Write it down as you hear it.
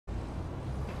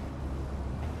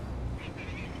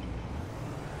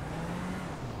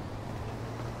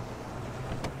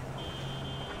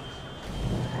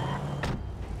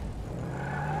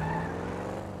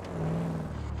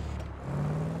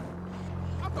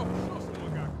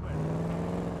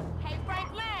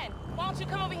you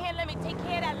come over here and let me take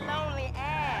care of that lonely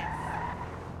ass?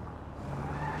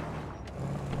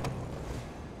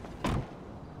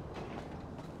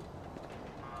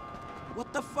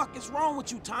 What the fuck is wrong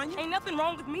with you, Tanya? Ain't nothing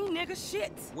wrong with me, nigga.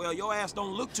 Shit. Well, your ass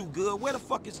don't look too good. Where the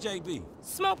fuck is JB?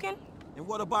 Smoking. And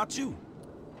what about you?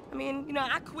 I mean, you know,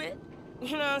 I quit.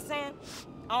 You know what I'm saying?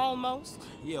 Almost.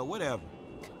 Yeah, whatever.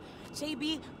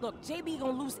 JB, look, JB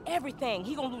gonna lose everything.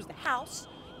 He gonna lose the house,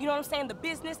 you know what I'm saying, the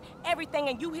business, everything,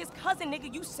 and you his cousin,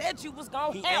 nigga. You said you was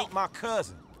gonna help. He ain't my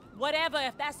cousin. Whatever,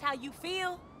 if that's how you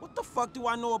feel. What the fuck do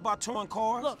I know about towing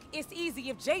cars? Look, it's easy.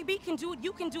 If JB can do it,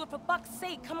 you can do it, for fuck's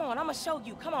sake. Come on, I'ma show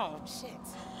you. Come on. Shit.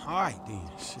 All right, then.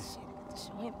 Shit.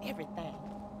 Show him everything.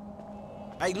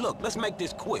 Hey, look, let's make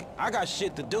this quick. I got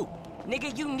shit to do.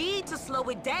 Nigga, you need to slow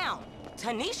it down.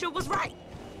 Tanisha was right.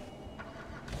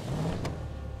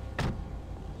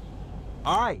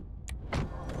 All right.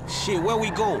 Shit, where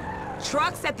we going?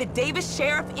 Trucks at the Davis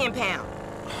Sheriff Impound.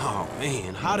 Oh,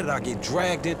 man, how did I get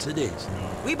dragged into this?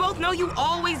 We both know you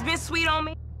always been sweet on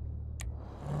me.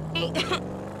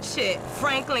 Shit,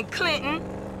 Franklin Clinton.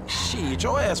 Shit,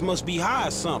 your ass must be high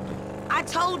or something. I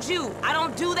told you, I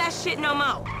don't do that shit no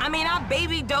more. I mean, I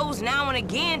baby doze now and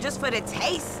again just for the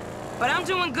taste. But I'm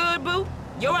doing good, boo.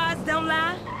 Your eyes don't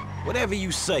lie. Whatever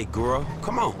you say, girl.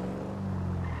 Come on.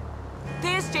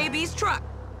 There's JB's truck.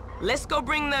 Let's go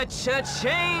bring the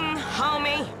cha-ching,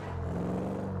 homie.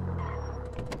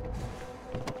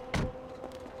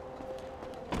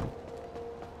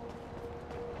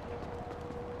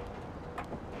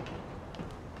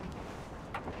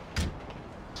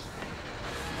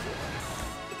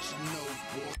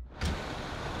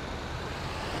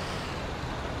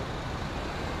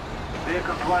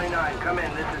 Vehicle 29, come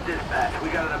in. This is dispatch. We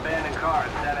got an abandoned car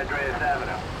at San Andreas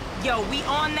Avenue. Yo, we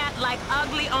on that like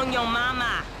ugly on your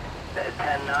mama.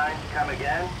 10-9, come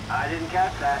again? I didn't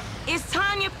catch that. It's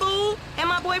Tanya, fool, and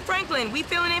my boy Franklin. We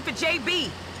filling in for JB.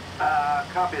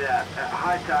 Copy that.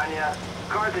 Hi, Tanya.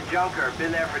 Car's a junker.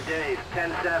 Been there for days.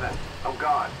 10-7. I'm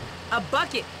gone. A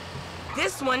bucket.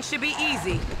 This one should be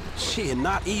easy. Shit,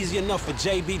 not easy enough for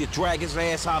JB to drag his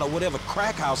ass out of whatever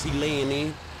crack house he laying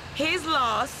in. His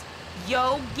loss,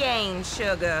 yo gain,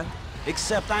 sugar.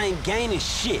 Except I ain't gaining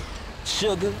shit,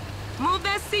 sugar. Move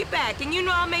that seat back, and you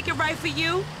know I'll make it right for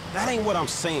you. That ain't what I'm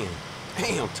saying.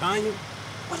 Damn, Tanya.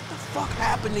 What the fuck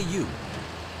happened to you?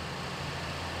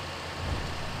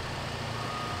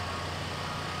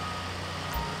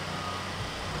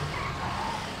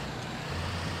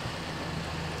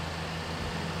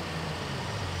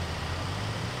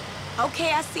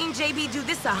 Okay, I seen JB do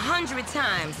this 100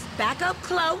 times. Back up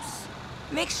close.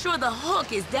 Make sure the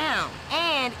hook is down.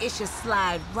 And it should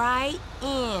slide right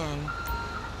in.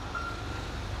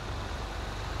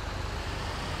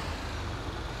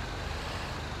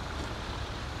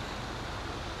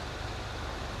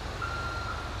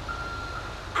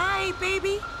 Aight,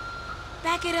 baby.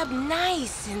 Back it up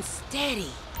nice and steady.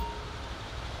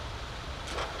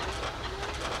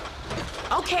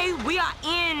 Okay, we are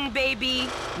in, baby.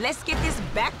 Let's get this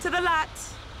back to the lot.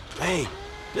 Hey,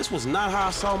 this was not how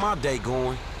I saw my day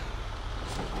going.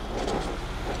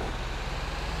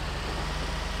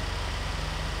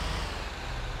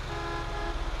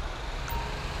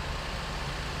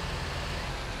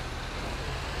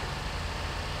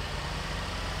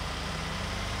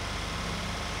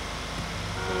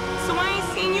 So I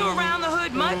ain't seen you around the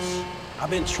hood much? I've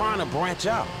been trying to branch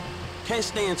out. Can't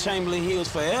stay in Chamberlain Hills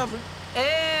forever.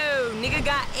 Oh, nigga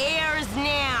got airs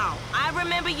now. I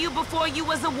remember you before you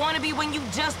was a wannabe when you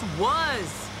just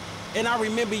was. And I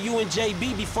remember you and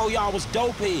JB before y'all was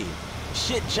dopehead.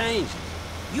 Shit changes.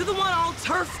 You the one all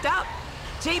turfed up.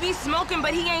 JB smoking,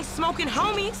 but he ain't smoking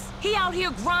homies. He out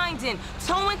here grinding,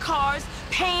 towing cars,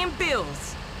 paying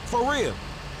bills. For real.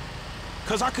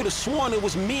 Cause I could've sworn it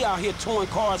was me out here towing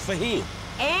cars for him.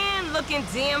 And looking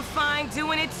damn fine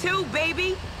doing it too,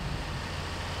 baby.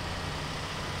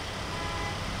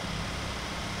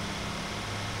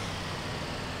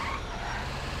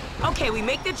 Okay, we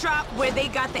make the drop where they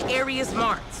got the areas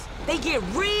marked. They get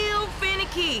real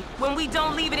finicky when we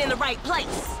don't leave it in the right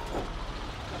place.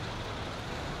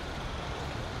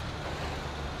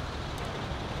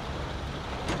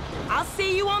 I'll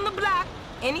see you on the block.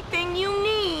 Anything you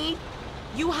need,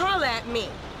 you holler at me.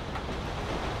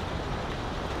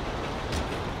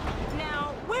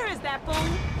 Now, where is that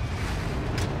fool?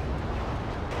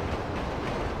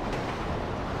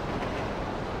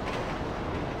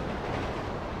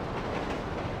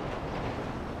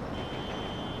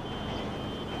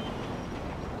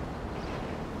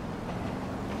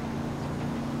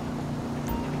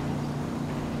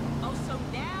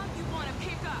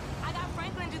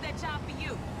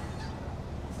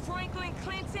 Franklin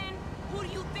Clinton? Who do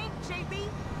you think, JB?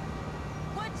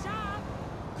 What job?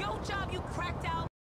 Your job, you cracked out.